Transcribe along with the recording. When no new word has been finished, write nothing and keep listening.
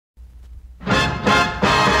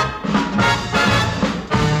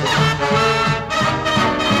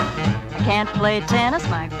can't play tennis,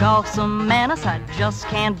 my golf's a menace. I just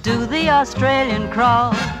can't do the Australian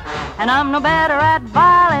crawl. And I'm no better at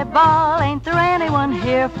volleyball. Ain't there anyone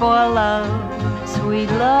here for love? Sweet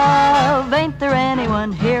love, ain't there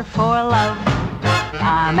anyone here for love?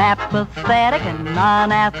 I'm apathetic and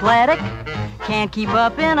non-athletic, can't keep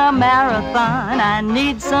up in a marathon. I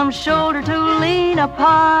need some shoulder to lean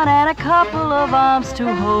upon and a couple of arms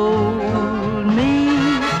to hold me.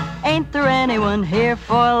 Ain't there anyone here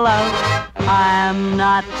for love? I'm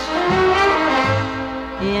not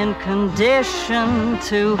in condition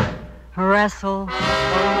to wrestle.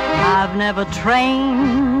 I've never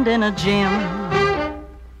trained in a gym.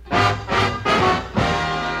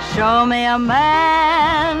 Show me a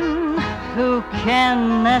man who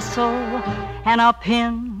can nestle and I'll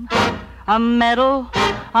pin a medal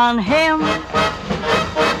on him,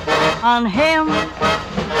 on him.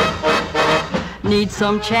 Need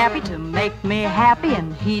some chappie to make me happy,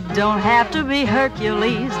 and he don't have to be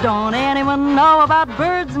Hercules. Don't anyone know about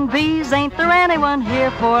birds and bees? Ain't there anyone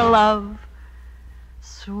here for love?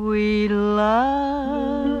 Sweet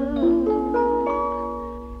love,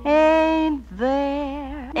 ain't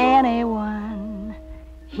there anyone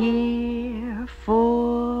here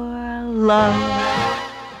for love?